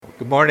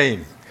Good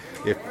morning.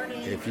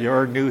 If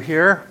you're new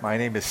here, my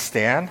name is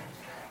Stan,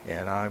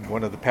 and I'm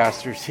one of the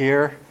pastors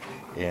here,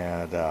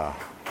 and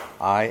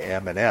I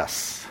am an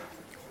S.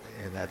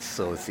 And that's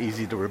so it's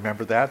easy to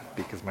remember that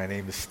because my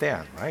name is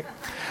Stan, right?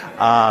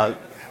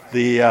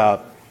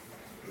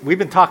 We've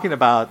been talking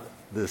about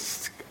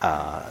this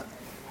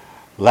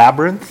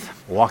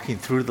labyrinth, walking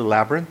through the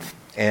labyrinth,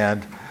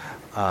 and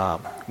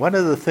one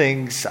of the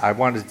things I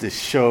wanted to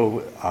show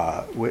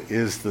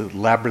is the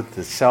labyrinth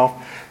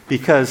itself,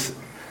 because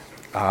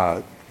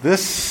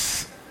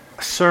this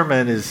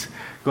sermon is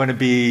going to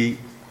be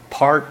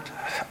part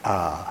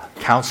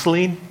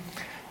counseling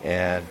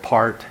and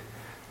part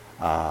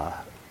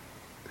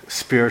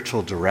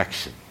spiritual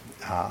direction.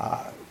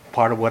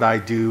 Part of what I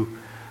do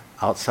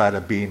outside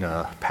of being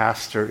a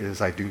pastor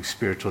is I do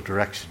spiritual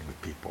direction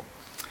with people.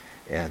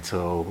 And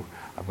so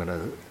I'm going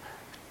to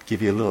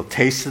give you a little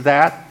taste of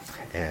that.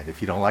 And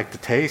if you don't like the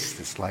taste,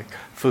 it's like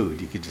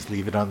food. You can just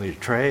leave it on your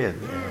tray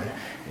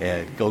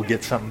and go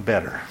get something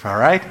better. All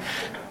right?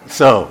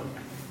 So,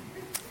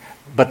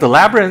 but the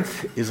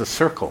labyrinth is a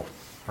circle,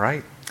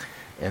 right?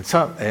 And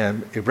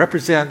it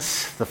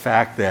represents the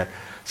fact that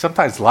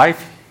sometimes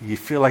life, you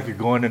feel like you're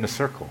going in a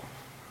circle.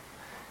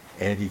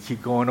 And you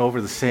keep going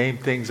over the same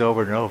things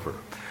over and over.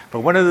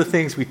 But one of the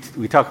things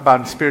we talk about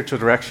in spiritual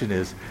direction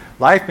is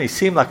life may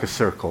seem like a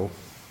circle,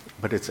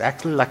 but it's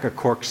actually like a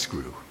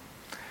corkscrew.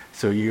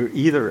 So you're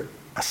either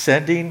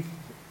ascending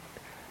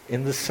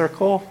in the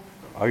circle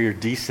or you're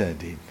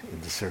descending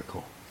in the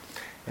circle.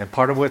 And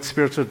part of what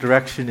spiritual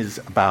direction is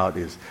about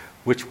is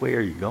which way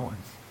are you going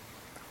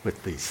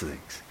with these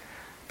things?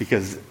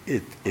 Because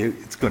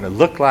it's going to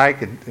look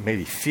like and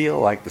maybe feel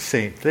like the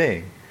same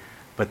thing,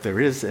 but there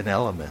is an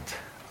element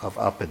of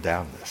up and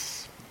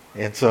downness.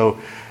 And so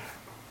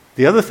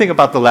the other thing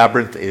about the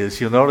labyrinth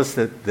is you'll notice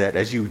that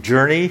as you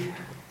journey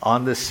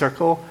on this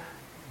circle,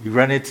 you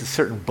run into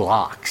certain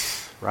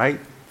blocks, right?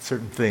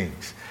 Certain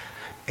things.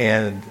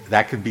 And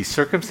that can be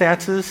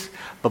circumstances,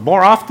 but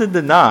more often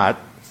than not,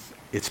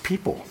 it's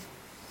people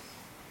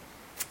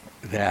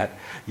that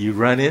you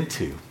run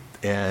into.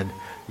 And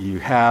you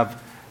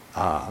have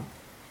not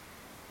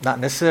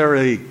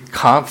necessarily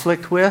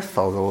conflict with,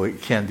 although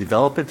it can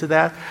develop into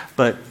that,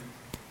 but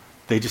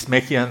they just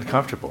make you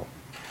uncomfortable.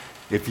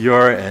 If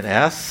you're an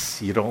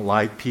S, you don't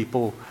like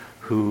people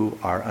who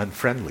are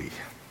unfriendly,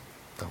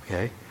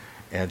 okay?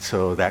 And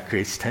so that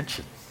creates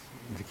tension,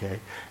 okay?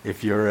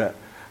 If you're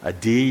a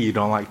D, you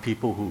don't like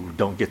people who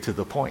don't get to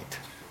the point,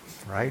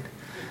 right?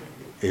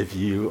 If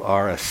you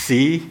are a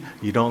C,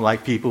 you don't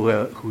like people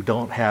who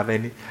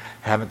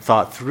haven't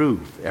thought through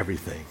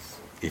everything.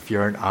 If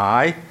you're an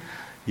I,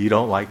 you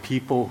don't like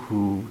people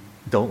who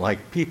don't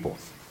like people,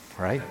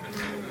 right?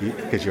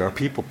 Because you're a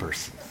people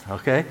person,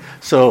 okay?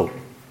 So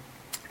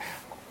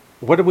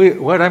what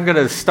I'm going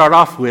to start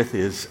off with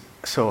is,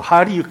 so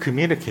how do you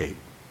communicate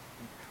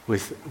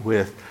with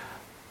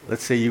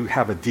let's say you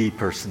have a D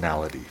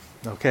personality,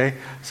 okay?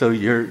 So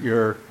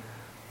you're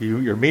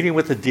meeting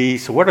with a D.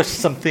 So what are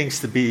some things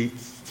to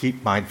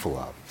keep mindful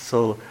of?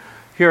 So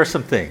here are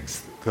some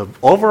things. The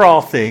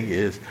overall thing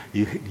is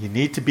you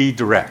need to be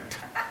direct.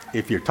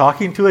 If you're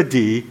talking to a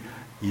D,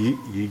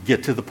 you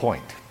get to the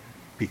point,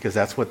 because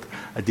that's what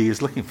a D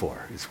is looking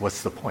for, is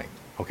what's the point,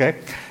 okay?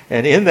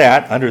 And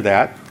under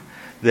that,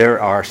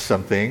 there are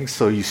some things.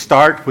 So you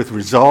start with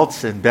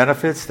results and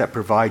benefits that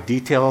provide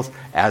details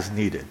as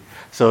needed.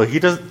 So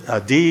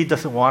a D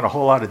doesn't want a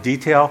whole lot of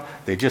detail.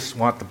 They just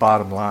want the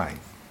bottom line,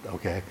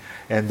 okay?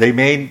 And they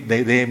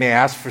may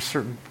ask for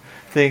certain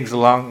things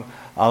along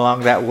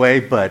that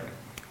way, but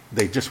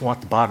they just want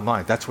the bottom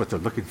line. That's what they're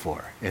looking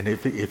for. And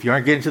if you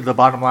aren't getting to the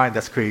bottom line,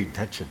 that's creating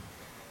tension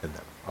in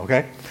them,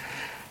 okay?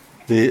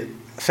 The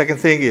second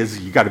thing is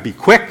you got to be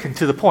quick and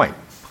to the point,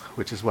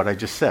 which is what I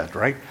just said,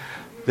 right?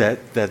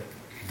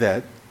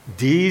 That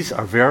D's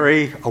are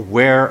very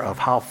aware of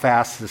how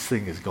fast this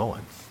thing is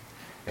going.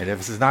 And if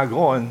it's not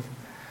going,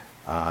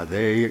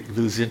 they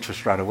lose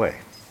interest right away,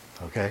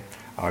 okay?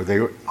 Or they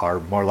are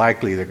more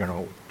likely they're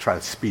going to try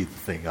to speed the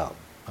thing up,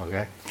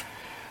 okay?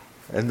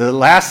 And the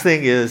last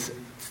thing is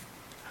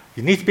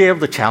you need to be able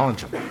to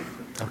challenge them,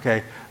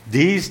 okay?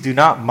 These do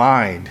not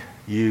mind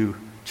you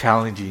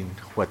challenging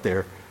what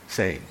they're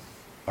saying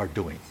or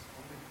doing,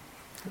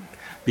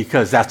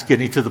 because that's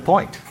getting to the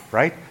point,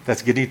 right?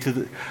 That's getting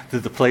to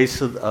the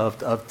place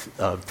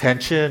of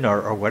tension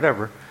or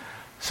whatever.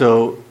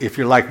 So if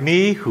you're like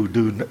me, who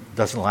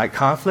doesn't like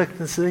conflict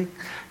and things,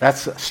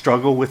 that's a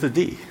struggle with a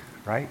D,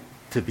 right?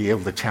 To be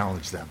able to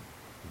challenge them,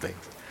 things.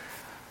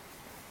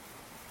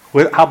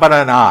 How about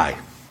an I?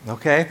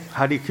 Okay,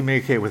 how do you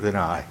communicate with an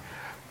I?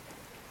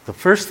 The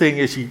first thing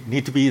is you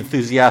need to be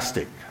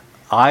enthusiastic.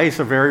 I's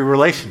are very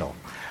relational,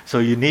 so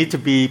you need to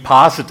be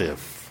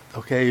positive.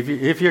 Okay,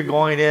 if you're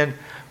going in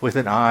with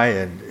an I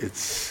and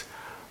it's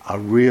a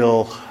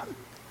real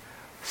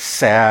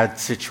sad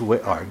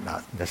situation, or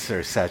not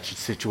necessarily sad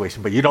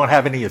situation, but you don't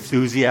have any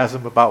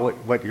enthusiasm about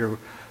what you're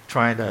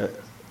trying to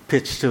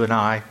pitch to an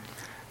I,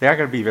 they aren't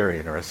going to be very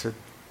interested.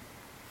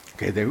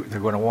 Okay, they're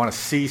going to want to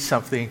see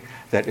something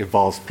that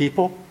involves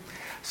people.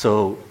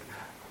 So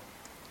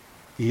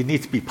you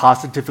need to be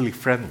positively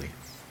friendly,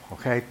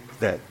 okay?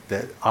 That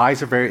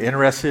I's are very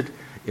interested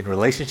in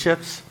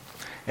relationships,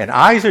 and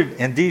I's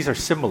and D's are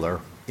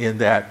similar in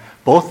that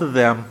both of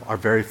them are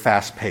very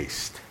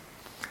fast-paced.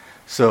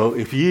 So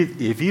if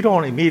you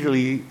don't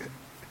immediately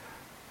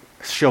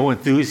show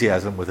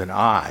enthusiasm with an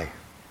I,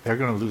 they're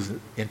going to lose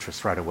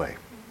interest right away.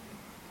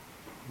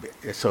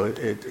 So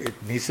it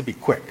needs to be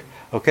quick,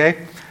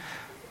 okay?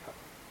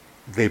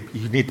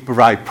 You need to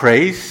provide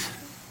praise,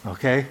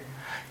 okay?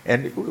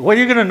 And what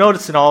you're going to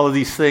notice in all of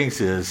these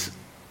things is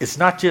it's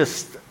not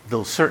just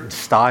those certain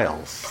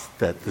styles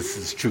that this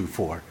is true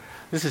for.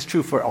 This is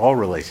true for all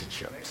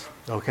relationships,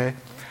 okay?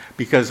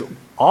 Because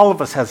all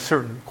of us have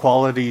certain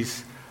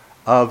qualities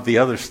of the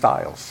other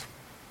styles.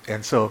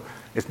 And so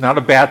it's not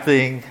a bad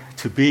thing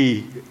to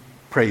be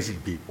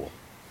praising people.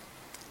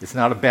 It's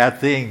not a bad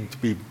thing to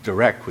be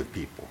direct with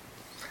people.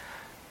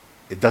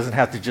 It doesn't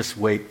have to just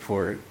wait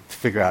to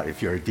figure out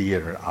if you're a D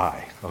or an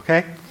I,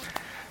 okay?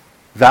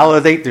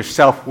 Validate their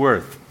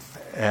self-worth.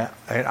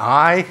 An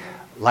I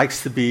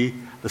likes to be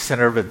the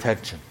center of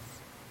attention.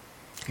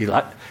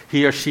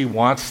 He or she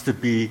wants to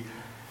be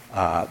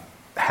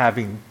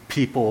having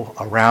people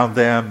around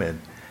them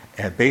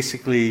and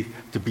basically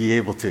to be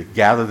able to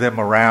gather them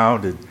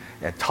around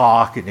and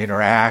talk and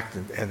interact,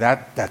 and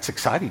that's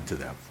exciting to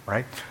them,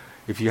 right?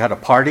 If you had a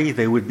party,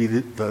 they would be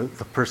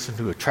the person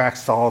who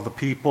attracts all the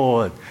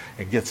people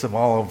and gets them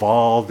all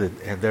involved,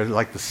 and they're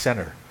like the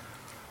center.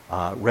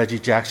 Reggie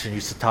Jackson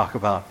used to talk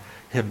about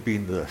him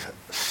being the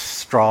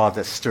straw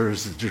that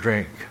stirs the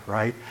drink,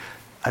 right?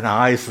 An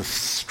I is the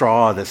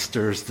straw that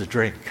stirs the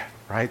drink,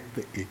 right?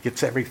 It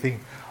gets everything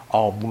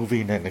all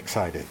moving and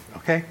excited,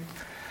 okay?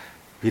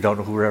 If you don't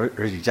know who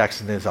Reggie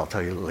Jackson is, I'll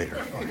tell you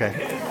later, okay?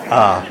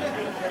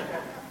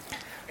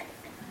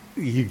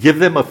 You give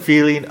them a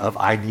feeling of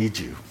I need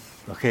you.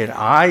 Okay, an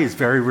I is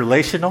very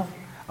relational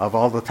of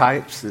all the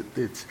types.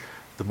 It's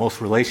the most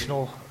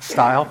relational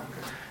style.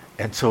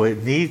 And so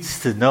it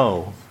needs to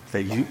know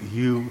that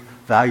you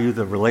value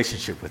the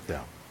relationship with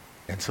them.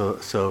 And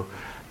so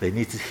they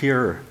need to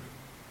hear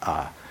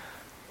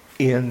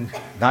in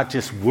not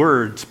just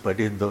words, but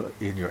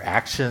in your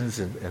actions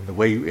and the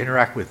way you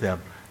interact with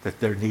them that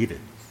they're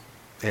needed.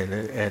 And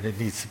it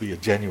needs to be a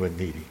genuine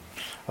needy.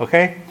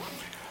 Okay?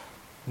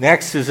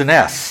 Next is an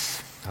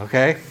S.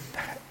 Okay?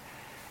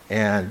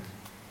 And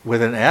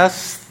with an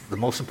S, the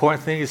most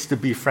important thing is to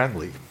be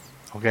friendly,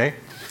 okay?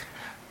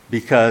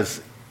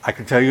 Because I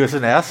can tell you as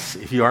an S,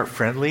 if you aren't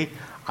friendly,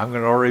 I'm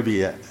going to already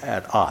be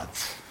at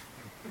odds.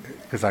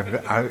 Because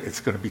it's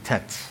going to be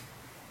tense,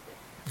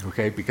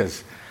 okay?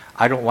 Because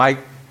I don't like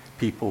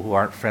people who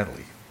aren't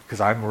friendly,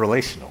 because I'm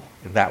relational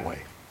in that way.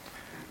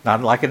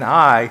 Not like an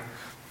I,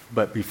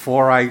 but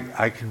before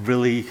I can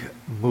really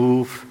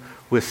move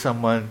with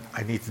someone,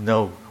 I need to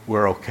know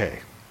we're okay,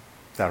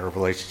 that our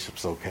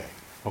relationship's okay,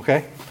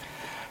 okay?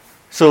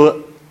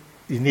 So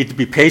you need to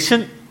be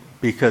patient,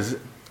 because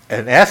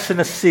an S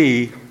and a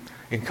C,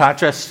 in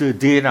contrast to a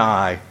D and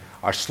I,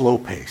 are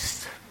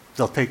slow-paced.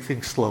 They'll take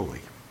things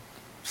slowly.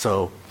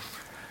 So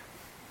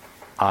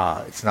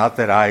it's not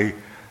that I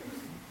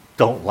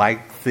don't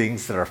like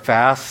things that are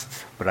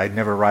fast, but I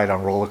never ride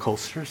on roller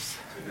coasters.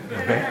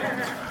 Okay?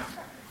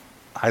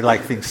 I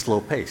like things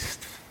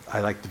slow-paced.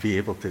 I like to be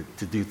able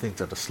to do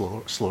things at a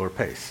slower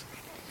pace.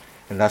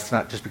 And that's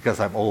not just because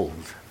I'm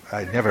old.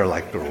 I never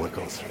liked the roller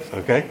coasters,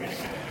 okay?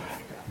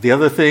 The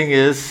other thing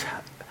is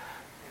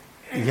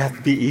you have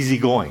to be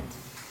easygoing.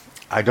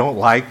 I don't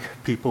like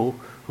people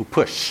who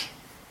push.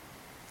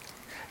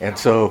 And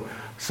so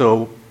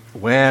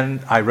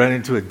when I run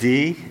into a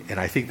D and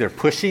I think they're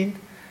pushing,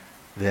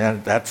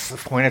 then that's a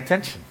point of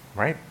tension,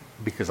 right?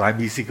 Because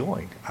I'm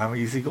easygoing.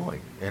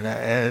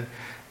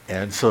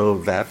 And so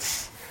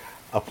that's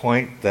a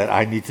point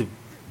that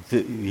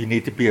you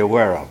need to be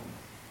aware of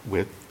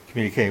with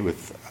communicating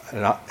with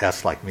an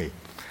S like me.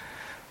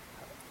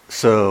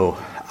 So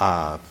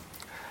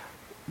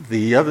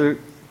the other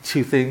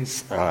two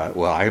things,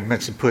 I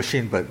mentioned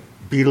pushing, but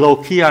be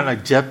low-key on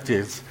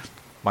objectives.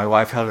 My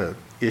wife had an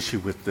issue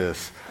with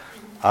this.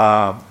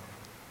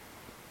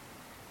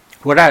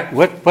 What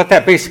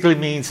that basically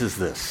means is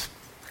this.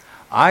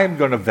 I am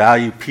going to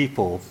value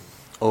people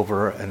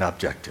over an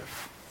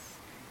objective.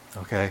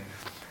 Okay?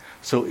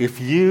 So if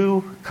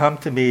you come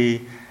to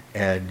me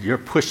and you're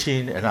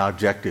pushing an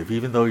objective,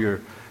 even though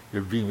you're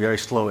being very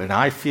slow, and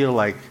I feel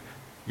like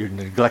you're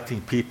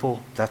neglecting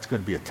people, that's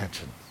going to be a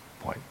tension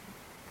point.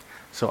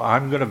 So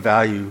I'm going to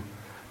value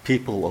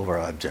people over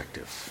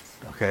objectives,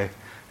 okay?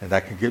 And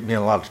that can get me in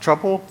a lot of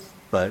trouble,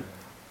 but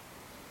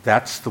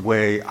that's the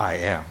way I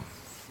am,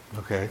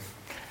 okay?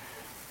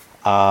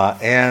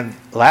 And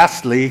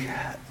lastly,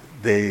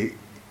 this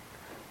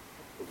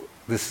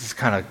is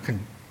kind of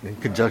in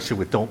conjunction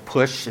with don't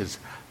push, is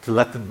to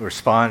let them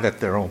respond at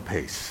their own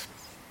pace.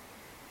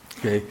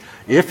 Okay?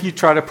 If you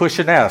try to push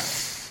an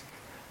S,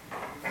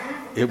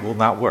 it will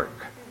not work.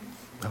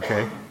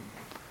 Okay?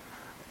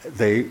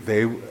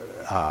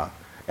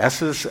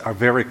 S's are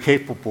very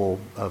capable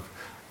of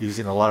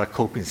using a lot of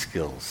coping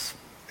skills,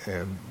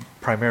 and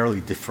primarily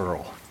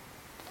deferral.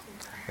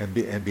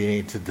 and being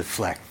able to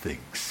deflect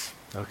things,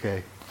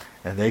 okay?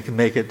 And they can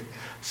make it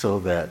so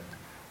that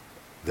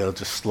they'll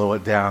just slow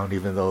it down,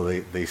 even though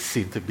they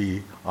seem to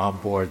be on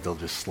board, they'll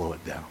just slow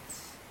it down,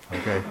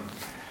 okay?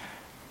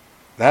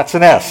 That's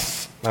an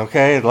S,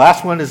 okay? The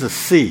last one is a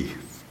C,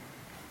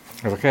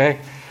 okay?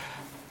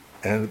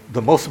 And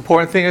the most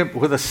important thing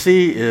with a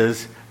C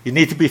is you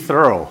need to be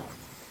thorough,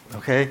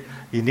 okay?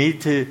 You need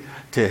to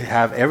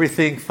have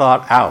everything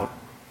thought out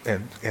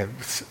and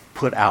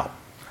put out.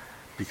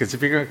 Because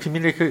if you're going to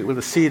communicate with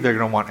a C, they're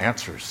going to want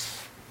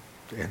answers.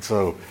 And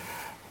so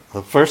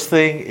the first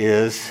thing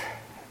is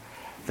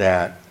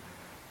that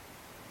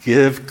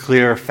give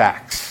clear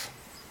facts,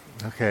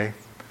 okay?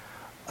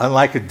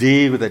 Unlike a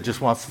D that just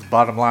wants the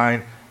bottom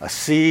line, a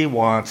C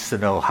wants to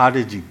know, how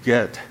did you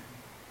get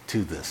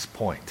to this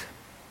point?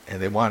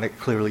 And they want it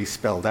clearly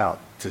spelled out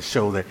to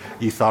show that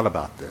you thought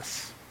about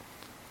this,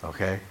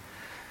 okay?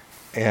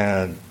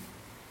 And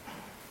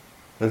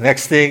the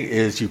next thing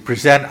is you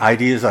present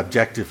ideas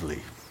objectively.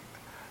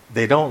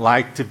 They don't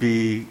like to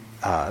be,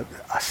 a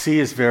C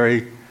is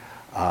very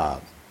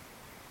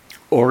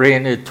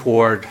oriented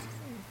toward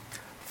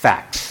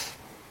facts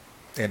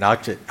and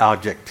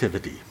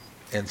objectivity.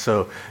 And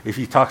so if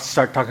you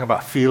start talking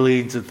about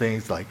feelings and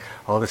things like,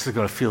 oh, this is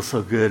going to feel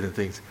so good and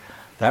things,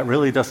 that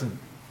really doesn't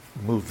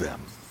move them,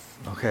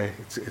 okay?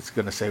 It's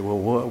going to say, well,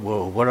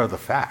 what are the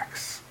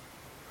facts?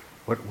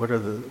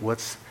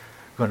 What's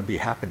going to be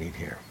happening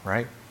here,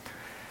 right?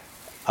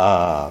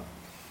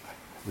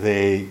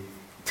 They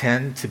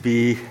tend to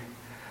be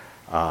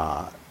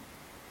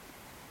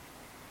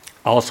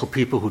also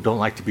people who don't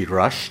like to be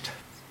rushed,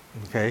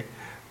 okay?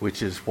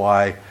 Which is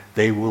why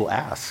they will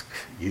ask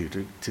you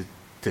to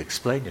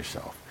explain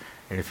yourself.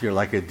 And if you're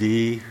like a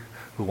D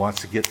who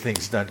wants to get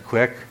things done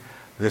quick,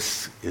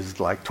 this is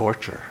like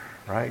torture,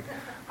 right?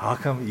 How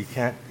come you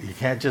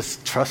can't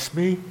just trust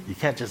me? You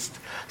can't just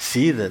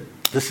see that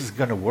this is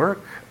going to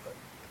work?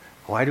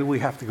 Why do we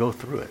have to go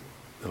through it?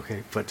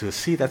 Okay, but to a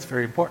C, that's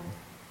very important.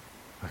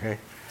 Okay,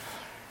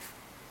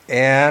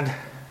 and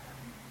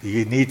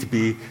you need to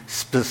be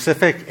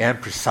specific and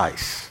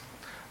precise.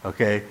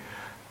 Okay,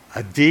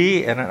 a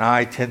D and an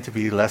I tend to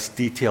be less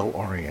detail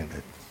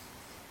oriented.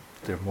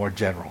 They're more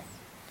general,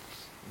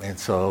 and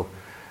so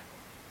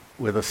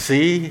with a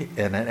C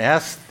and an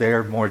S,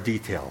 they're more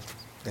detailed,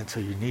 and so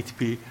you need to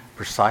be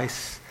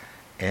precise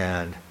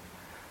and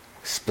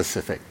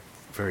specific,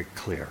 very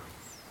clear.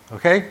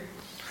 Okay,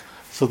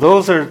 so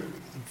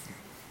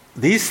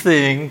these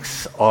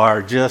things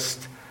are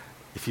just,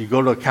 if you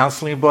go to a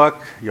counseling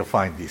book, you'll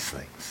find these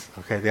things.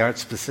 Okay, they aren't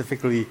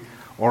specifically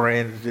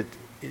oriented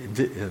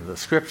in the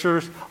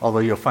scriptures, although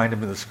you'll find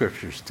them in the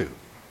scriptures too.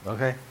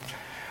 Okay,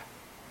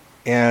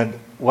 and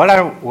what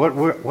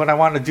I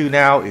want to do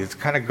now is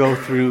kind of go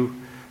through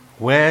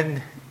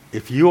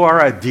if you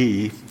are a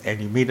D and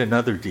you meet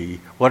another D,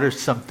 what are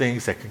some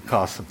things that can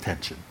cause some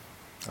tension?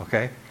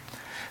 Okay,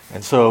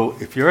 and so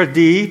if you're a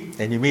D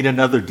and you meet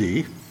another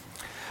D,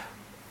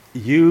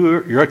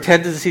 your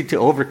tendency to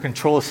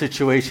over-control a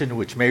situation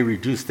which may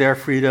reduce their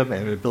freedom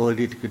and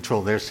ability to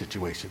control their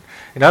situation.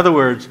 In other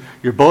words,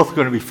 you're both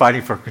going to be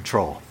fighting for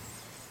control,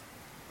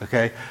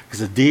 okay?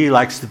 Because a D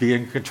likes to be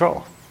in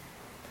control,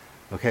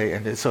 okay?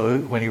 And so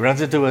when he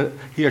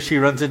or she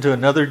runs into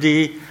another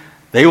D,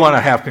 they want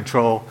to have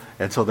control,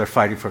 and so they're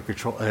fighting for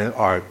control.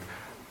 Or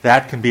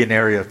that can be an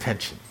area of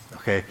tension,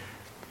 okay?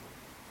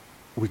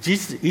 With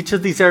each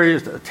of these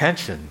areas of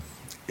tension,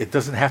 it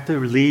doesn't have to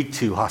lead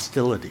to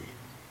hostility.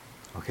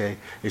 Okay,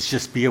 it's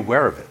just be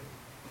aware of it.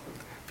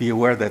 Be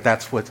aware that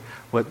that's what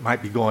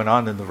might be going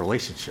on in the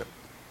relationship,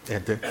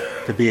 and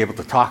to be able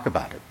to talk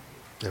about it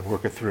and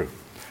work it through.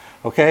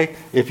 Okay,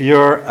 if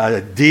you're a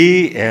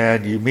D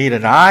and you meet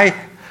an I,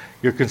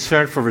 you're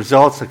concerned for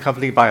results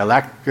accompanied by a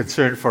lack of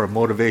concern for a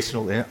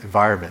motivational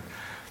environment.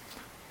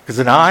 Because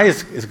an I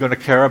is going to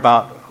care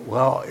about,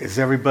 well, is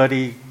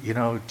everybody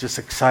just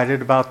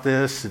excited about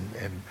this,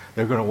 and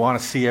they're going to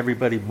want to see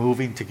everybody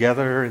moving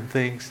together and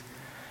things.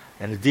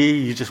 And a D,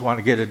 you just want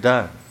to get it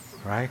done,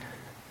 right?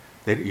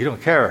 You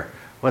don't care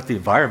what the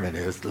environment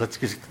is. Let's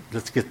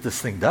get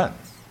this thing done,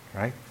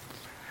 right?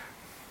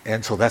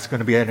 And so that's going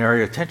to be an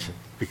area of tension.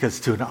 Because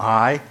to an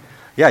I,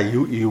 yeah,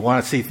 you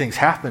want to see things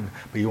happen,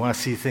 but you want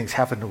to see things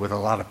happen with a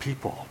lot of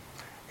people.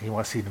 And you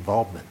want to see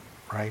involvement,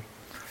 right?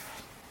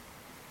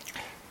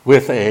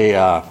 With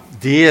a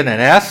D and an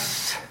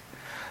S,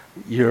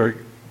 you're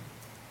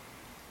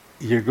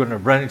going to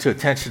run into a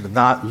tension of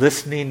not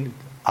listening,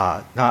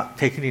 not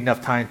taking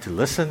enough time to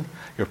listen,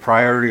 your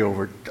priority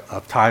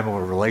of time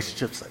over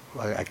relationships,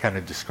 I kind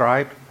of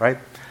described, right?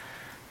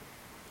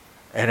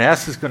 And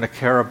S is going to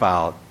care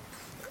about,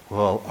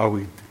 well,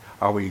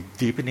 are we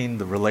deepening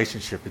the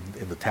relationship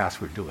in the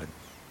task we're doing?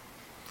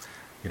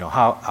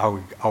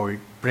 How are we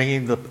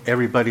bringing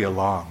everybody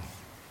along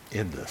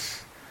in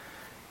this?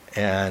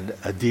 And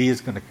a D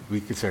is going to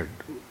be concerned,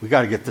 we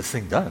got to get this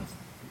thing done.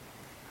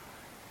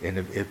 And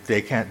if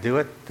they can't do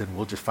it, then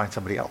we'll just find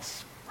somebody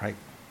else, right?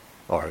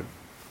 Or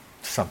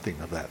something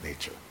of that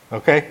nature,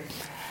 okay?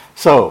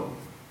 So,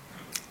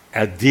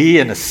 a D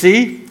and a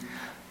C,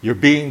 You're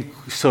being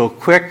so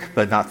quick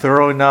but not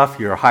thorough enough.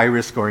 You're a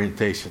high-risk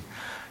orientation.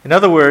 In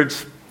other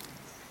words,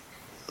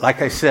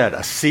 like I said,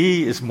 a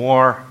C is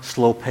more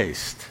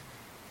slow-paced,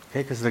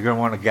 okay, because they're going to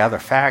want to gather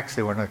facts.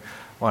 They want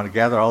to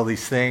gather all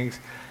these things.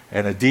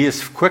 And a D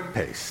is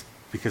quick-paced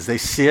because they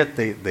see it.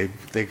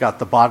 They got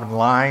the bottom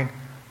line.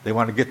 They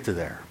want to get to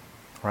there,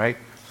 right?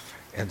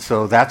 And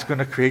so that's going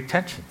to create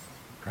tension,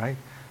 right?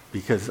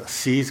 Because a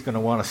C is going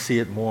to want to see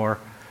it more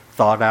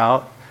thought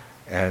out,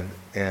 and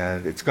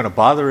it's going to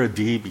bother a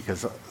D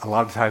because a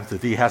lot of times the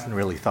D hasn't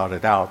really thought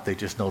it out. They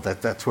just know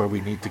that that's where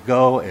we need to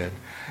go, and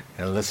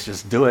let's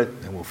just do it,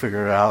 and we'll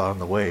figure it out on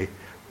the way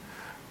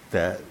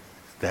that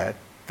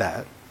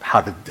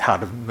how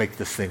to make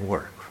this thing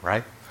work,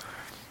 right?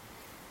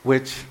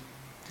 Which,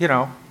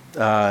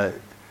 that's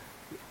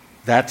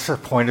a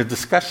point of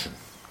discussion,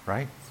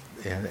 right?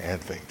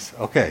 And things.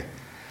 Okay.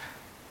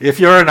 If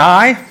you're an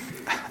I,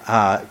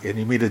 and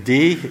you meet a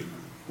D,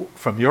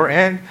 from your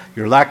end,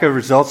 your lack of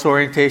results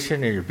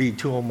orientation and you're being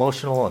too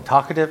emotional and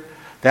talkative,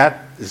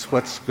 that is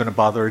what's going to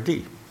bother a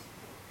D,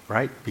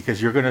 right? Because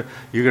you're going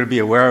to be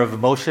aware of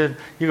emotion.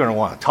 You're going to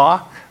want to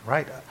talk,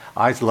 right?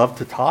 I's love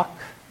to talk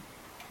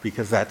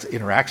because that's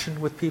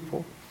interaction with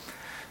people.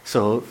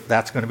 So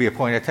that's going to be a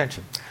point of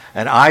attention.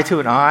 An I to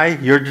an I,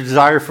 your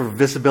desire for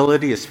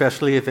visibility,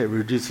 especially if it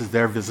reduces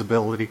their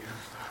visibility,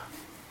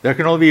 there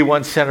can only be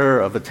one center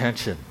of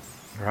attention,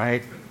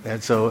 right?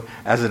 And so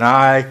as an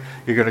I,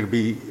 you're going to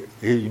be,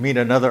 you meet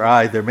another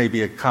I, there may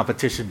be a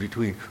competition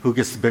between who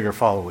gets the bigger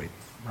following,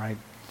 right?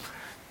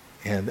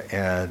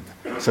 And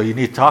so you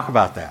need to talk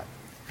about that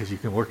because you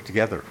can work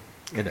together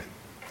in it.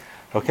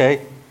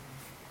 Okay?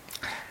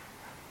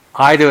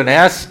 I to an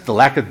S, the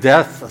lack of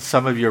depth of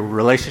some of your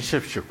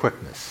relationships, your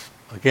quickness.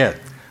 Again,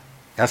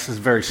 S is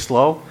very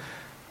slow,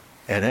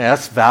 and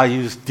S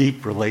values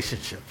deep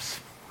relationships,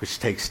 which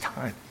takes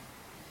time.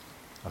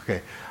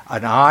 Okay,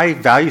 an I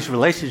values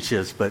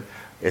relationships, but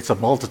it's a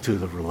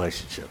multitude of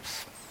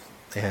relationships.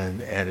 And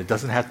it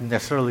doesn't have to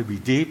necessarily be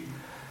deep.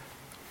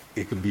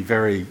 It can be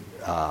very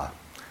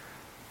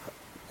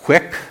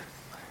quick,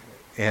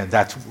 and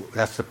that's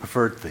the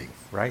preferred thing,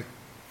 right?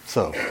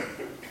 So,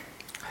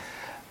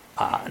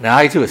 an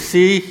I to a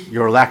C,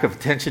 your lack of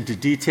attention to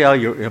detail,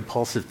 your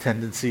impulsive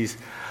tendencies.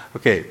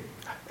 Okay,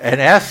 an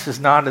S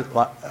is not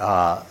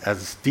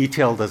as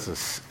detailed as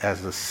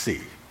a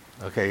C,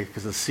 okay?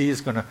 Because a C is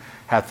going to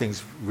have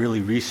things really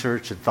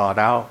researched and thought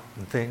out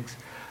and things.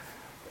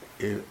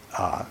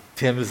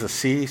 Tim is a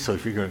C, so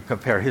if you're going to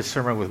compare his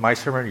sermon with my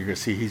sermon, you're going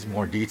to see he's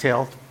more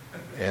detailed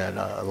and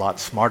a lot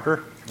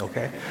smarter,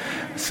 okay?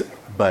 So,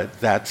 but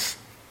that's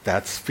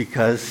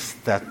because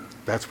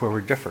that's where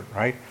we're different,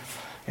 right?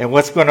 And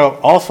what's going to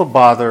also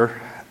bother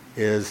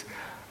is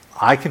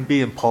I can be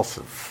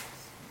impulsive,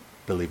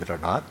 believe it or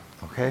not,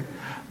 okay?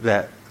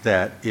 That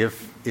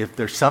if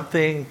there's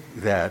something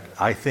that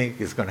I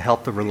think is going to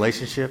help the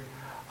relationship,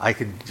 I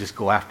can just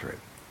go after it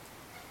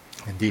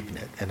and deepen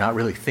it and not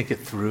really think it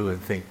through and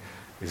think,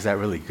 is that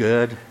really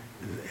good?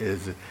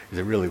 Is it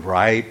really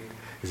right?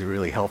 Is it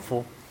really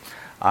helpful?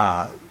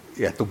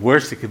 At the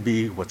worst, it can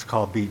be what's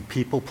called being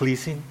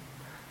people-pleasing.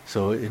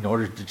 So in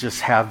order to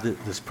just have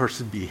this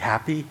person be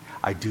happy,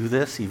 I do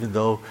this, even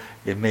though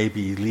it may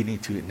be leading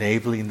to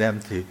enabling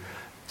them to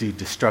do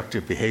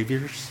destructive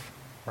behaviors,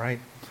 right?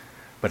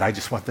 But I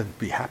just want them to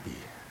be happy,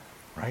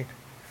 right?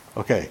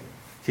 Okay,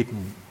 keep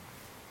them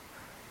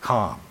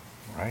calm,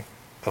 right?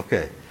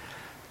 Okay.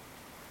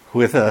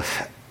 With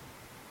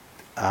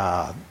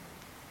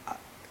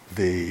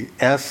the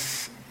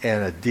S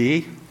and a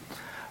D,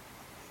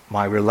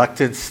 my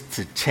reluctance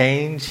to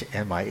change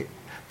and my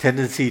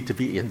tendency to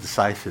be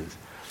indecisive.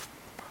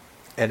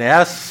 An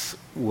S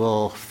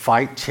will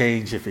fight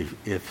change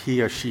if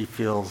he or she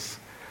feels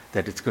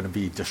that it's going to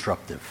be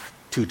disruptive,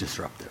 too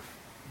disruptive.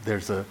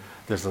 There's a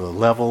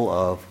level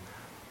of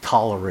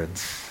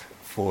tolerance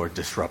for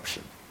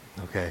disruption,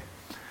 okay?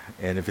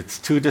 And if it's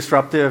too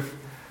disruptive,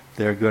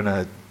 they're going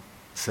to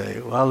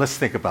say, well, let's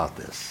think about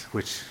this,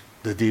 which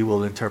the D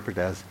will interpret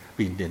as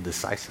being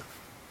indecisive.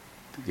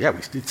 Yeah,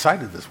 we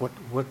decided this.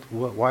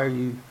 Why are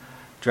you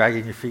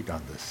dragging your feet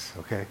on this,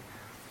 okay?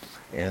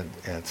 And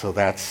so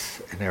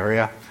that's an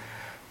area.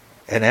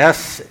 And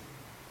S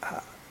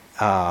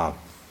to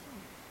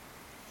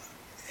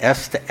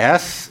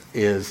S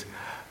is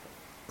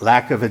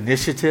lack of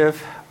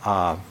initiative.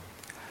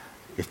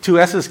 If two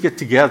S's get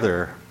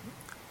together,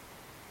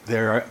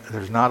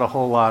 there's not a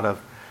whole lot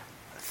of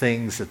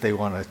things that they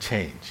want to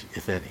change,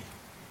 if any.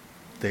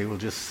 They will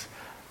just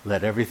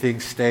let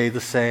everything stay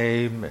the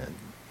same,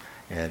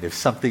 and if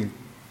something,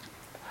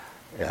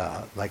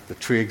 like the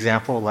tree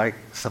example, like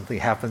something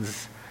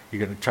happens,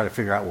 you're going to try to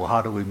figure out, well,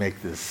 how do we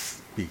make this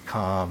be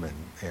calm, and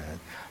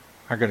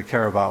aren't going to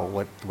care about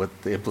what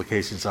the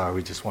implications are.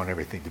 We just want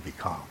everything to be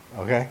calm,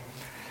 okay?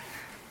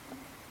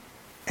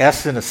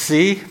 S and a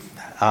C,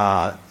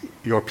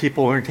 your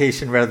people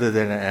orientation rather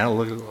than an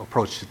analytical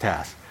approach to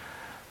tasks.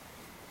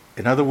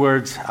 In other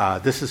words,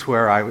 this is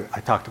where I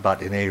talked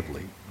about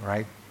enabling,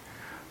 right?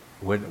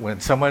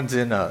 When someone's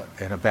in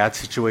a bad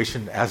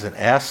situation as an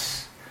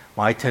S,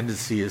 My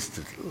tendency is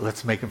to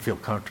let's make them feel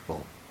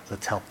comfortable.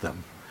 Let's help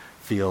them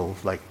feel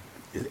like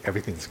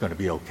everything's going to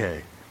be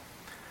okay.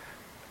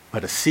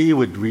 But a C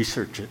would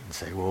research it and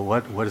say, well,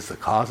 what is the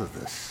cause of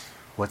this?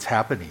 What's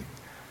happening?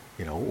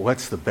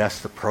 What's the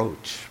best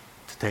approach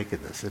to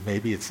taking this? And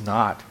maybe it's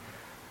not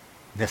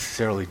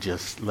necessarily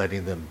just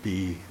letting them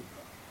be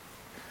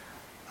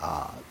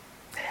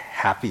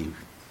happy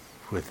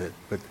with it,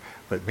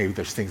 but maybe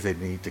there's things they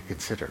need to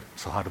consider.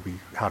 So how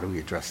do we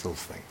address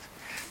those things?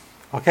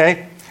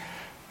 Okay?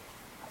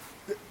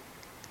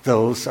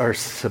 Those are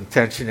some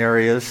tension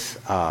areas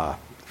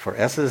for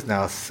S's.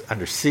 Now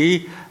under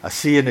C, a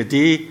C and a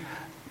D,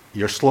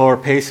 your slower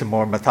pace and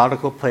more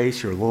methodical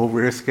pace, your low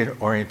risk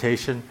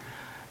orientation.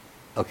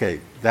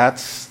 Okay,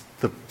 that's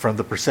from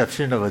the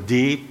perception of a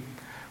D.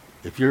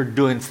 If you're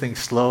doing things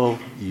slow,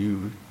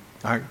 you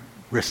aren't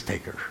risk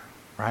taker,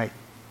 right?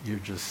 You're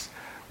just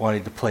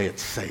wanting to play it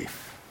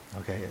safe,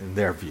 okay, in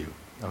their view,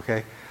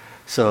 okay?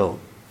 So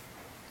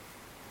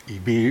you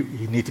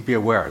need to be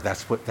aware.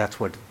 That's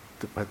what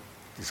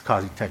is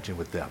causing tension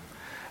with them.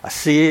 A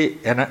C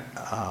and an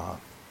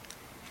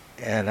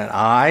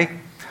I,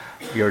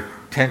 your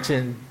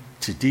attention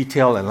to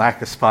detail and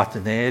lack of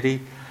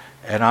spontaneity.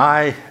 An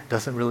I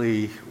doesn't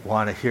really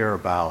want to hear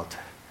about,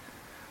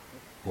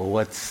 well,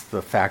 what's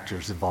the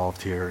factors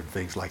involved here and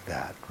things like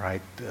that,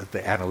 right?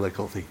 The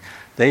analytical thing.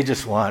 They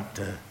just want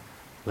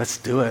let's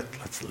do it.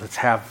 Let's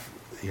have,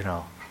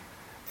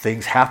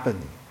 things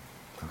happen,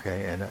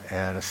 okay?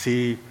 And a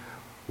C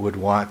would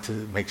want to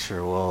make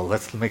sure, well,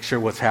 let's make sure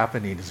what's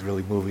happening is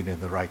really moving in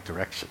the right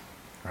direction,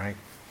 right?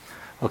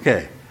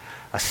 Okay,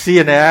 a C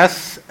and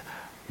S,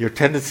 your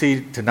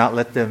tendency to not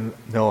let them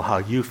know how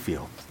you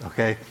feel,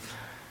 okay?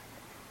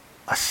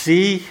 A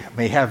C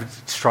may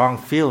have strong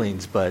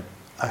feelings, but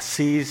a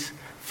C's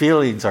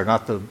feelings are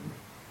not the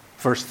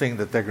first thing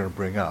that they're going to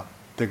bring up.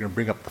 They're going to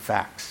bring up the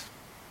facts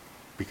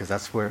because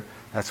that's where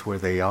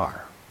they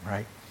are,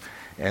 right?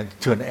 And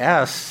to an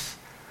S,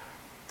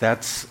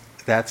 that's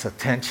a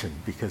tension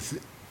because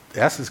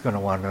the S is going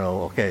to want to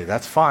know, okay,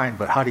 that's fine,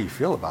 but how do you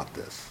feel about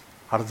this?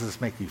 How does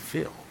this make you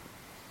feel?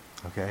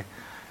 Okay?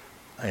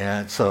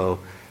 And so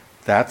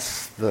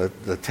that's the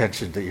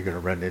tension that you're going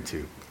to run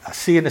into. A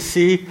C and a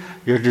C,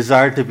 your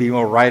desire to be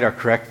more right or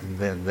correct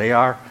than they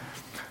are.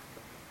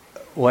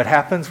 What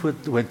happens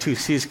when two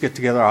C's get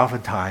together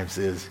oftentimes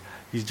is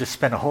you just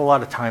spend a whole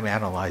lot of time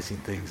analyzing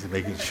things and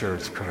making sure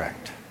it's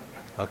correct.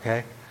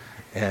 Okay?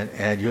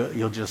 And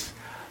you'll just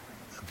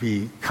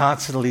be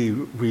constantly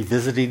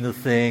revisiting the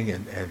thing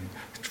and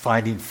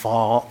finding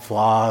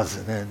flaws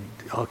and then,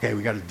 okay,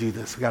 we got to do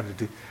this,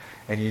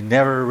 and you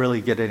never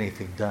really get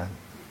anything done,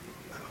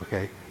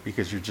 okay,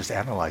 because you're just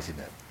analyzing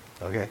it,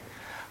 okay?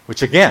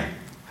 Which again,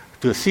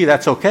 to a C,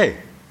 that's okay,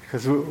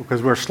 because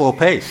we're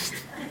slow-paced,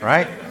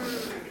 right?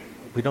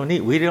 We don't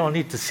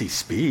need to see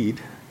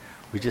speed.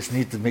 We just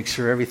need to make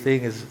sure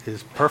everything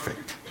is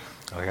perfect,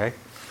 okay?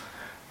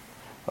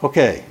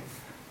 Okay,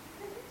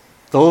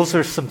 those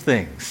are some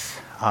things.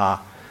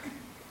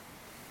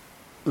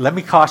 Let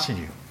me caution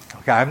you.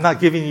 Okay, I'm not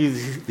giving you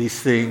these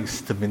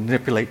things to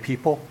manipulate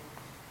people.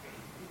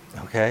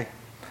 Okay,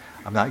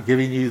 I'm not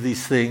giving you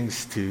these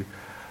things to.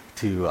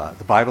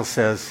 The Bible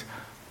says,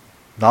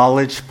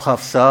 knowledge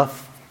puffs up,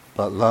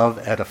 but love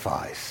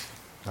edifies.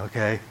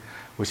 Okay,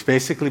 which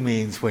basically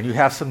means when you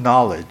have some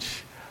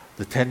knowledge,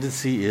 the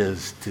tendency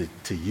is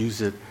to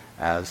use it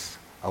as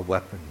a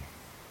weapon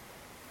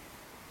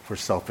for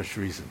selfish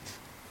reasons.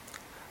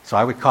 So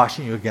I would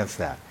caution you against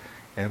that.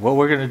 And what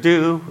we're going to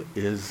do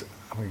is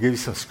I'm going to give you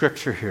some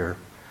scripture here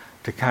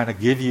to kind of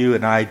give you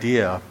an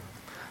idea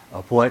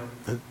of what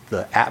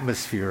the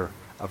atmosphere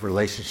of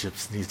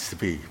relationships needs to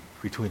be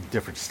between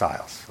different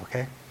styles,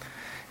 okay?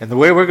 And the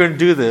way we're going to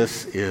do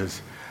this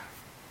is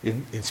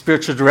in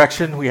spiritual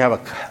direction, we have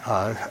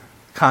a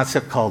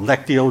concept called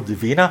Lectio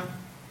Divina,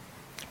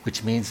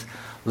 which means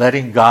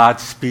letting God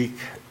speak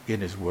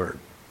in His Word.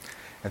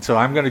 And so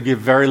I'm going to give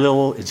very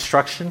little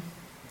instruction,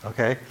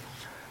 okay?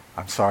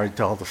 I'm sorry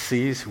to all the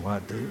C's who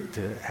want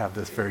to have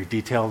this very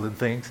detailed in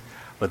things,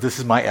 but this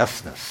is my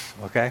S-ness,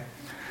 okay?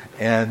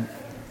 And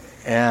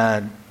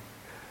I'm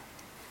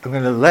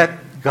going to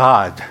let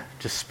God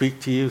just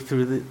speak to you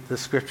through the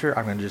scripture.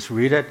 I'm going to just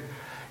read it.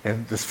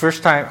 And this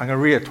first time, I'm going to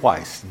read it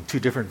twice in two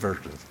different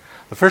versions.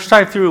 The first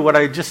time through, what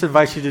I just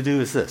invite you to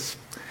do is this.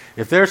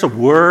 If there's a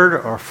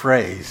word or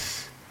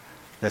phrase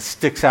that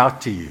sticks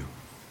out to you,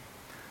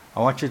 I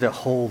want you to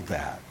hold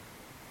that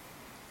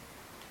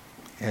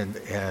and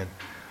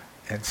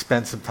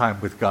spend some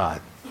time with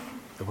God.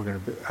 I'm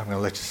going to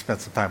let you spend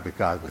some time with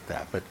God with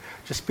that. But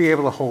just be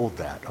able to hold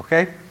that,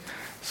 okay?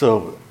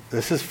 So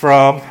this is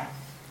from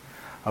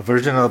a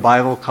version of the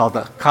Bible called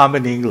the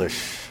Common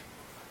English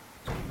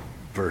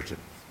Version.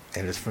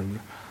 And it's from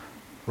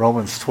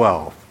Romans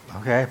 12,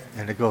 okay?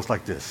 And it goes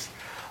like this.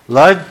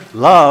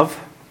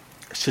 Love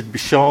should be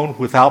shown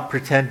without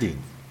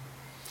pretending.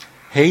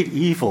 Hate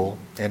evil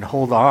and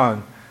hold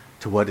on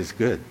to what is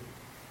good.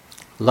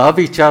 Love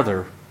each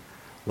other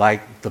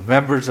like the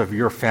members of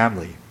your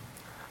family.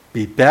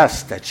 Be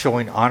best at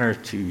showing honor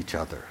to each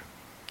other.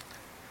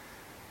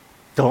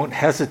 Don't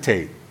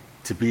hesitate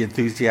to be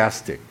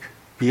enthusiastic.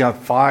 Be on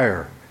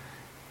fire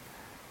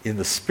in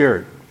the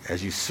Spirit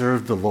as you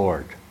serve the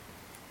Lord.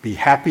 Be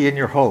happy in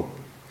your hope.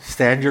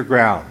 Stand your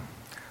ground.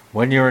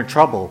 When you're in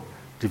trouble,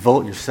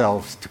 devote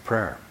yourselves to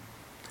prayer.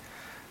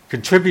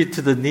 Contribute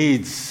to the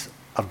needs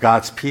of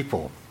God's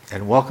people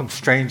and welcome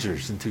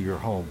strangers into your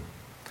home.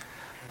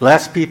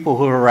 Bless people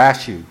who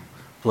harass you.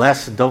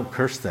 Bless and don't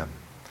curse them.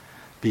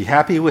 Be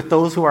happy with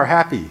those who are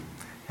happy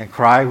and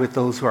cry with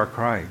those who are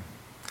crying.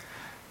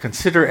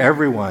 Consider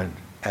everyone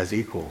as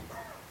equal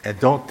and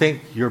don't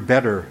think you're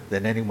better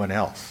than anyone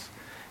else.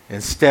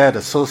 Instead,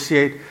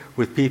 associate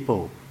with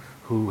people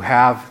who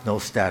have no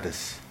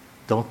status.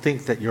 Don't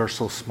think that you're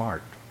so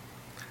smart.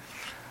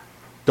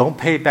 Don't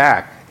pay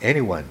back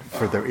anyone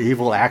for their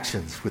evil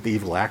actions with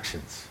evil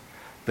actions,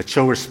 but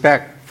show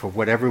respect for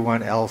what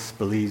everyone else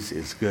believes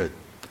is good.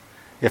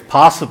 If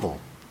possible,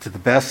 to the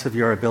best of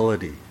your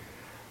ability,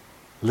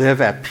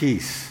 live at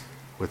peace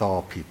with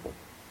all people.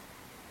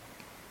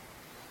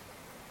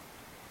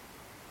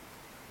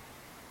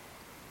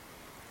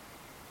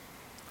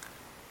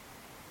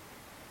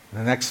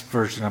 The next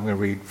version I'm going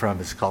to read from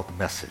is called The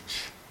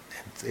Message.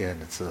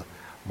 And it's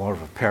more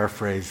of a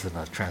paraphrase than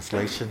a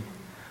translation,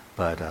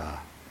 but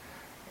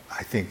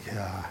I think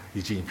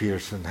Eugene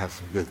Peterson has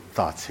some good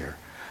thoughts here.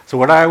 So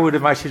what I would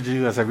invite you to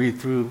do as I read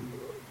through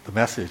the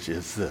message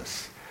is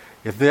this.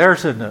 If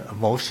there's an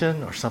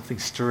emotion or something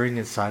stirring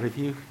inside of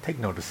you, take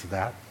notice of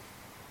that.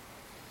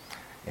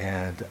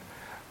 And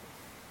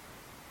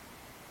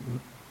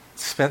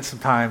spend some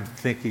time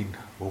thinking,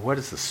 well, what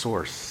is the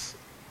source?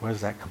 Where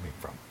is that coming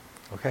from?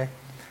 Okay?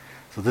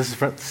 So this is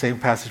the same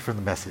passage from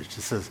the Message.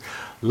 It says,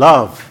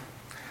 love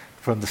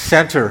from the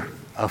center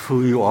of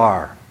who you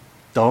are.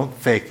 Don't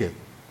fake it.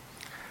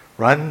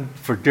 Run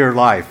for dear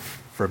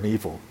life from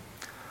evil.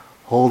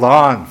 Hold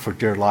on for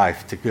dear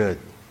life to good.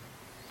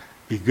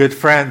 Be good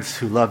friends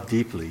who love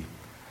deeply.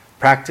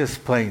 Practice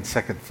playing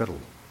second fiddle.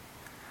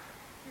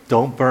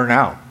 Don't burn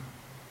out.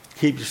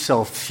 Keep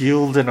yourself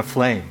fueled in a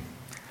flame.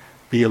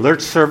 Be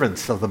alert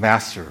servants of the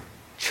Master,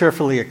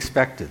 cheerfully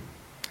expected.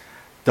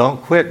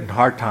 Don't quit in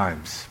hard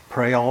times.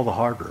 Pray all the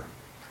harder.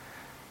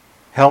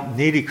 Help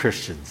needy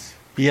Christians.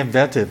 Be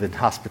inventive in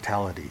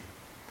hospitality.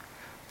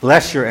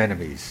 Bless your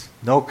enemies.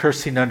 No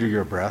cursing under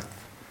your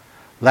breath.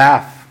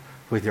 Laugh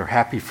with your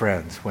happy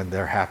friends when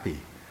they're happy.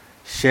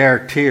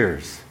 Share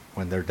tears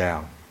when they're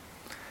down.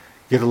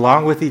 Get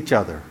along with each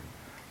other.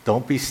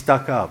 Don't be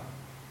stuck up.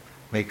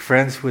 Make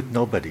friends with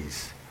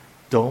nobodies.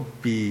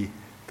 Don't be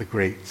the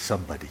great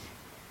somebody.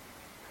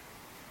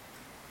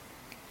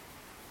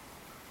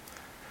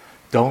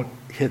 Don't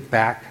hit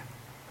back.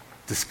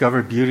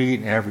 Discover beauty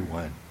in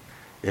everyone.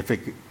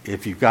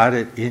 If you got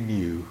it in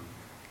you,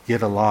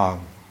 get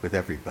along with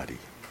everybody.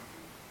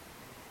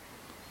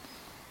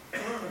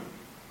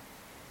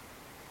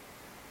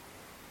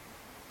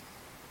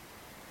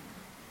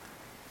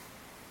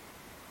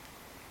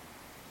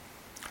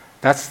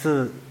 That's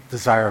the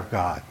desire of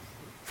God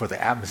for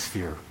the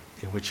atmosphere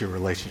in which your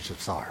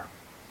relationships are.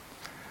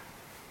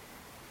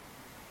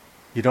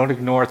 You don't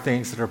ignore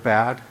things that are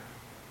bad,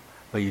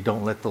 but you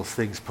don't let those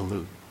things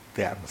pollute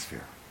the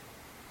atmosphere.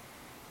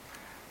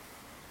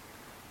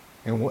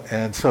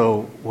 And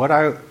so what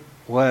I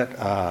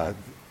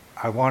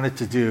wanted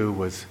to do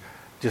was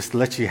just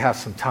let you have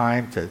some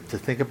time to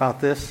think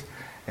about this.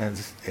 And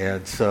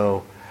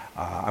so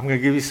I'm going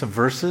to give you some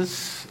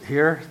verses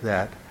here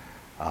that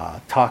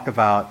talk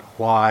about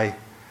why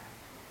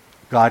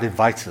God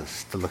invites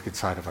us to look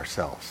inside of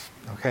ourselves.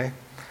 Okay?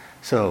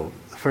 So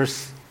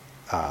first,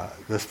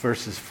 this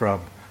verse is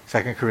from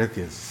 2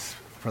 Corinthians.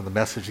 From the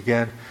Message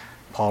again,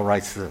 Paul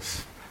writes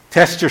this.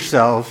 Test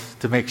yourselves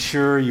to make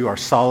sure you are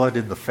solid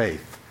in the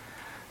faith.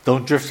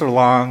 Don't drift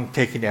along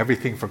taking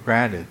everything for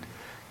granted.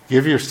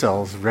 Give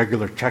yourselves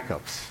regular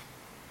checkups.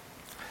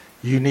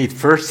 You need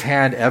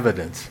first-hand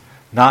evidence,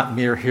 not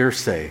mere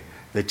hearsay,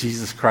 that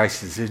Jesus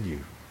Christ is in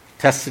you.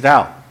 Test it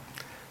out.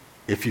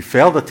 If you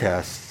fail the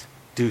test,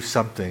 do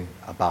something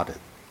about it.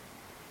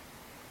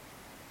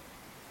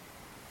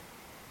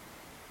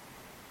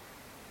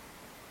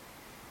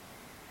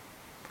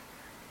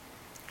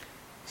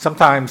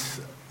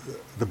 Sometimes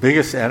the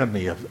biggest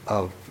enemy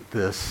of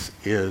this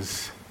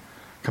is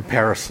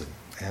comparison.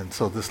 And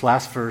so this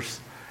last verse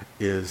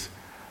is,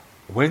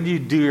 when you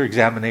do your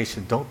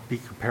examination, don't be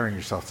comparing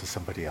yourself to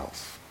somebody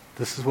else.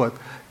 This is what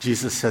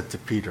Jesus said to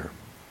Peter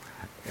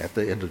at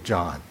the end of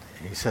John.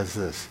 And he says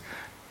this,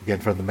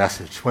 again from the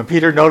Message. When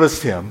Peter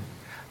noticed him,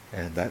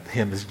 and that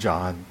him is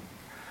John,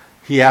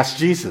 he asked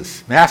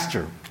Jesus,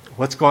 Master,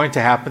 what's going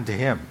to happen to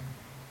him?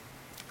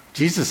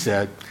 Jesus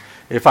said,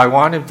 if I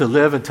want him to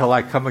live until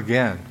I come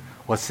again,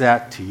 what's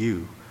that to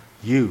you?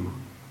 You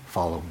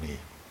follow me.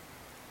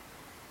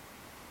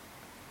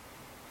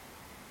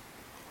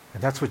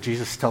 And that's what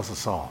Jesus tells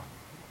us all.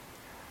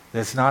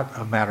 It's not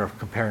a matter of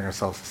comparing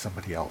ourselves to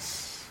somebody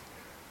else,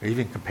 or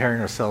even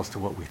comparing ourselves to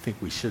what we think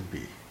we should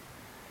be.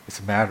 It's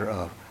a matter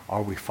of,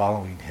 are we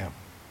following him?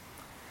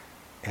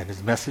 And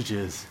his message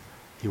is,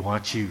 he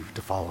wants you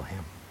to follow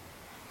him.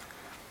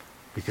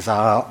 Because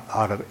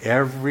out of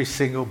every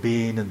single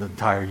being in the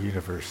entire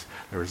universe,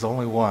 there is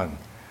only one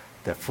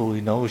that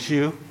fully knows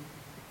you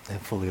and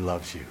fully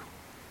loves you.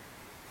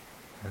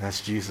 And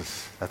that's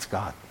Jesus. That's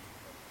God.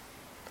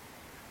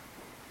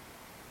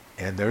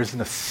 And there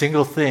isn't a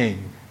single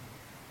thing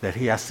that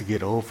he has to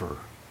get over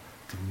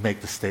to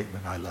make the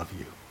statement, I love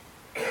you.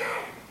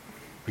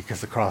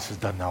 Because the cross has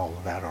done all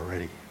of that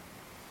already.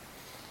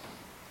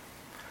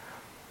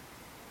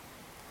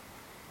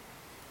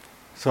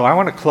 So I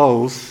want to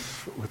close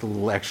with a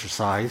little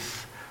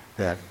exercise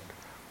that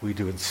we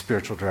do in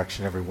spiritual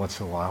direction every once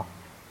in a while.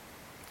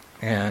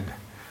 And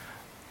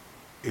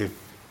if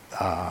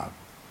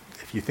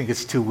you think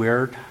it's too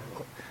weird,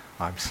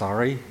 I'm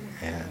sorry.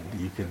 And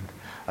you can,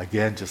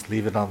 again, just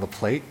leave it on the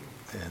plate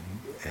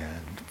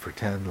and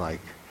pretend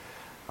like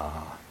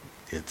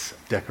it's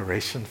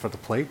decoration for the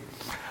plate.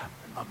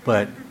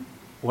 But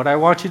what I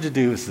want you to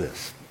do is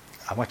this.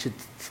 I want you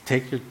to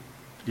take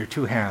your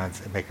two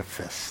hands and make a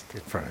fist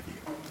in front of you,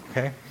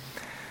 okay?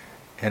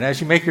 And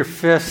as you make your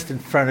fist in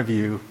front of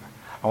you,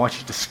 I want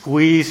you to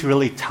squeeze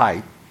really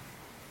tight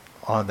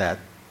in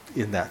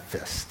that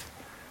fist.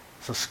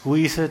 So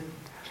squeeze it.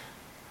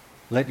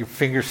 Let your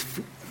fingers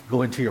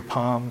go into your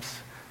palms.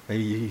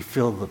 Maybe you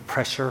feel the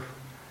pressure.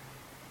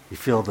 You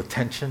feel the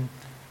tension.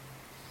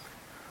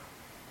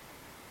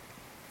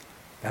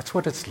 That's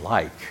what it's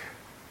like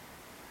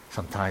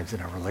sometimes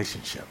in a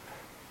relationship.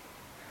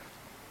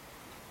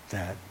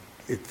 That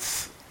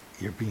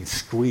you're being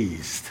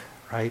squeezed,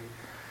 right?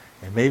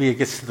 And maybe it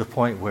gets to the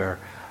point where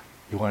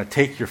you want to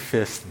take your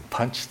fist and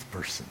punch the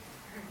person,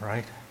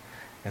 right?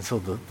 And so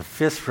the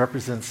fist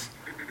represents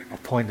a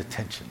point of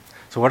tension.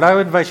 So what I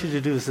would invite you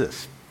to do is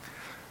this.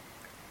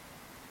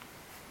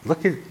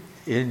 Look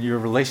in your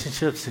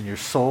relationships, in your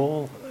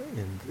soul,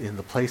 in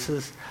the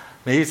places.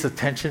 Maybe it's a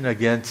tension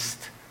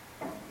against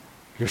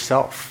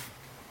yourself.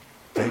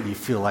 That you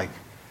feel like,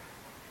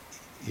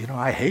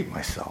 I hate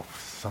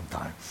myself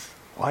sometimes.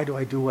 Why do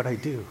I do what I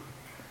do?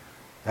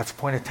 That's a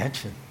point of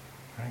tension,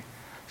 right?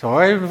 So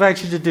what I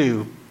invite you to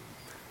do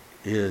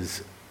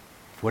is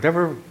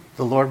whatever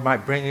the Lord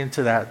might bring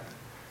into that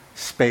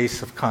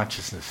space of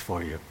consciousness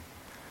for you,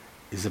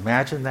 is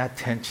imagine that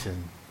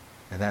tension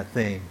and that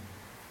thing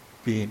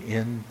being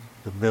in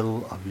the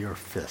middle of your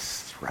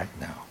fists right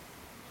now.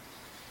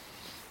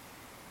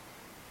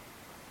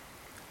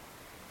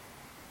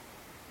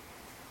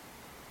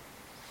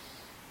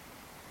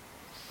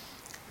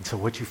 And so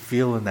what you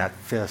feel in that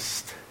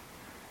fist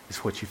is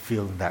what you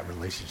feel in that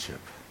relationship.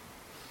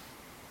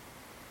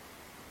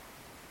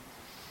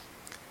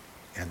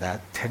 And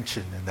that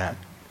tension and that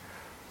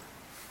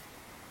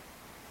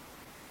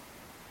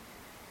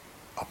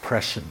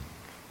oppression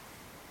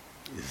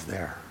is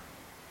there.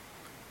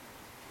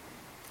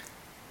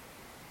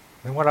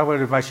 And what I would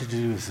invite you to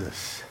do is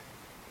this.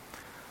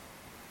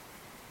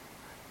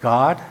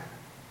 God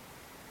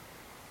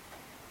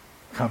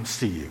comes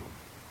to you.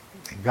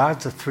 And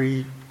God's a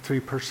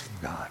three-person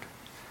God.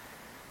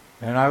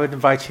 And I would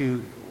invite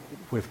you,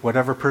 with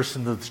whatever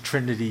person of the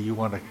Trinity you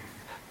want to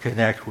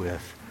connect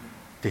with,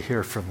 to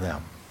hear from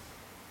them.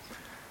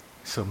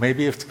 So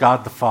maybe it's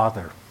God the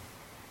Father.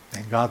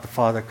 And God the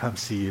Father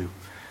comes to you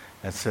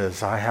and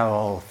says, I have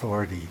all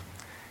authority.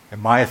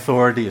 And my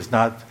authority is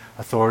not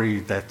authority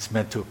that's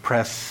meant to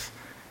oppress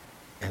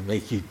and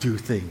make you do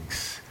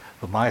things.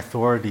 But my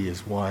authority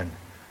is one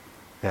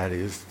that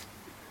is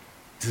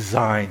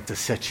designed to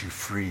set you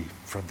free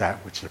from that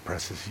which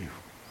oppresses you.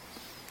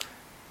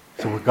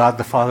 So what God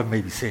the Father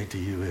may be saying to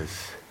you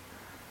is,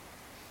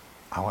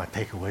 I want to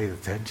take away the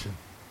tension.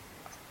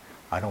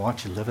 I don't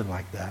want you living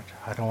like that.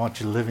 I don't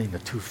want you living a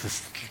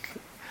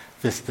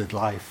two-fisted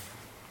life.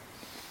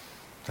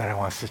 That I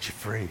want to set you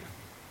free.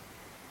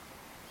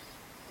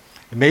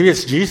 And maybe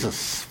it's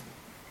Jesus.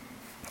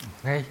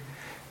 Okay?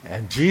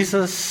 And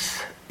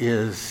Jesus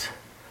is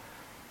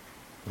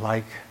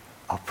like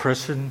a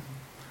person,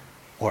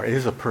 or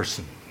is a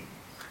person,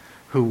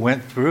 who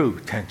went through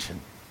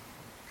tension.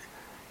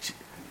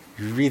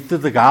 You read through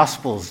the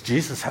Gospels,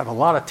 Jesus had a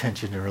lot of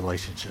tension in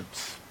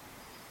relationships.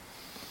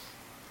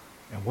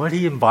 And what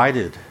he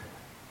invited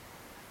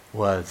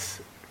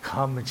was,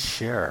 come and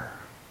share.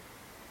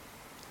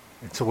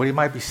 And so what he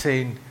might be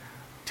saying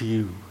to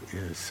you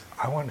is,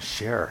 I want to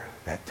share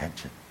that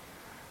tension.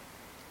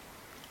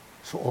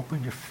 So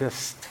open your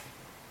fist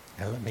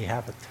and let me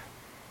have it.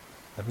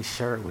 Let me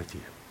share it with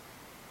you.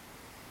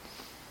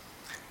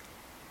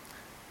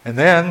 And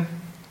then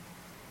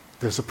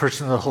there's a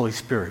person of the Holy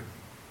Spirit.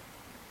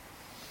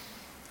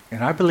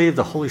 And I believe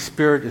the Holy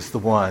Spirit is the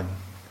one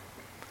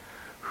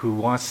who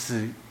wants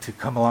to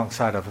come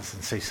alongside of us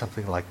and say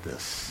something like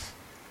this.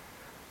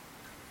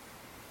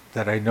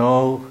 That I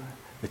know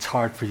it's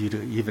hard for you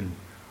to even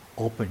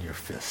open your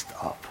fist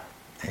up.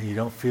 And you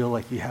don't feel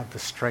like you have the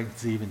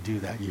strength to even do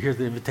that. You hear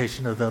the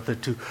invitation of the other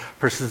two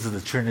persons of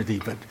the Trinity,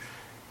 but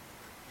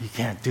you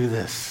can't do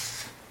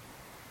this.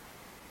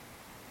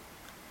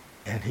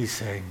 And he's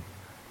saying,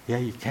 yeah,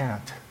 you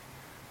can't,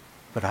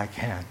 but I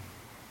can.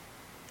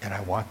 And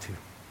I want to.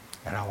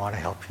 And I want to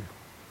help you.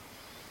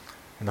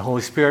 And the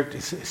Holy Spirit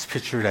is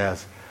pictured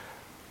as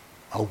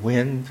a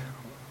wind,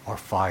 or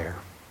fire.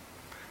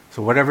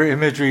 So whatever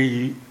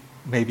imagery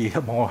may be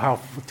more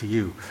helpful to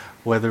you,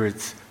 whether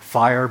it's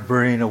fire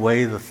burning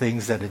away the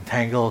things that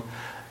entangle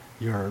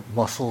your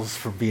muscles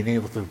from being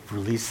able to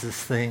release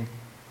this thing,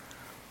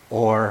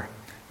 or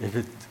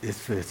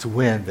if it's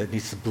wind that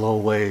needs to blow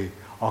away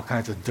all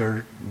kinds of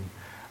dirt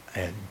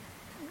and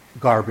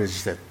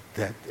garbage that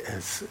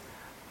has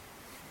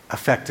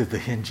affected the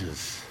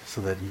hinges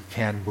so that you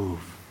can move.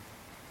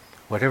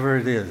 Whatever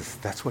it is,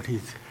 that's what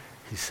he's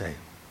saying.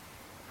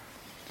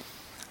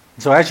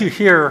 So as you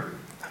hear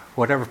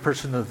whatever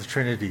person of the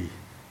Trinity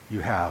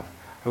you have,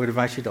 I would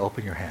invite you to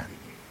open your hand.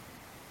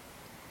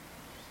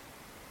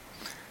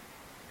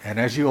 And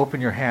as you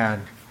open your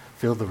hand,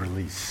 feel the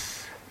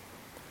release.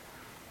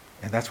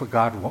 And that's what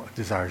God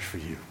desires for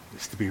you,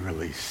 is to be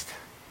released.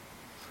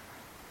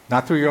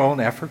 Not through your own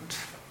effort,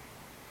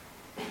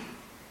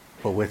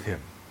 but with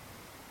him.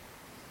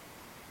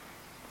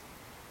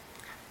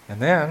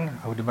 And then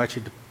I would invite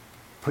you to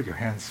put your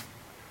hands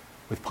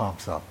with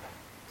palms up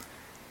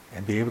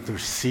and be able to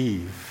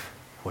receive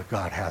what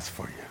God has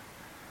for you.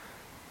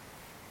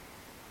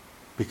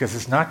 Because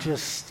it's not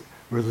just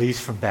release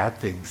from bad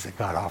things that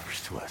God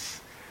offers to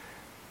us.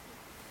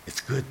 It's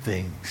good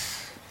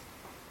things.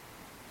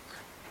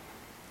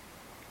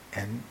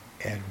 And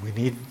we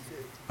need,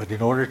 but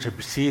in order to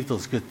receive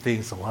those good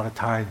things, a lot of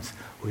times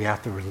we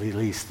have to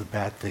release the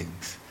bad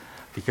things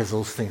because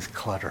those things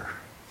clutter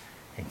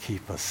and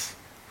keep us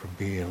from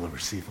being able to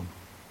receive them.